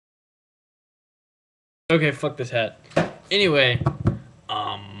Okay, fuck this hat. Anyway,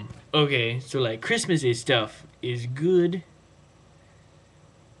 okay, so like Christmassy stuff is good,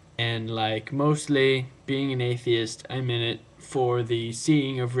 and like mostly being an atheist, I'm in it for the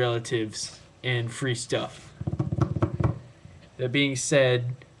seeing of relatives and free stuff. That being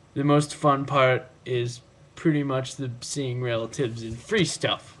said, the most fun part is pretty much the seeing relatives and free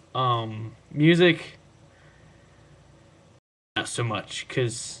stuff. Music, not so much,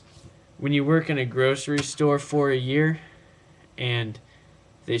 because when you work in a grocery store for a year and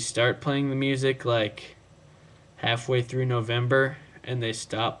they start playing the music like halfway through November and they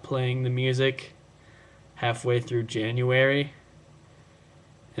stop playing the music halfway through January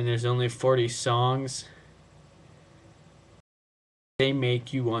and there's only 40 songs, they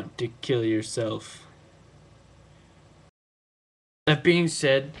make you want to kill yourself. That being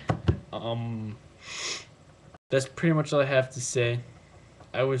said, um, that's pretty much all I have to say.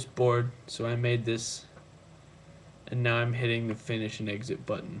 I was bored, so I made this, and now I'm hitting the finish and exit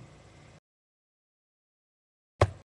button.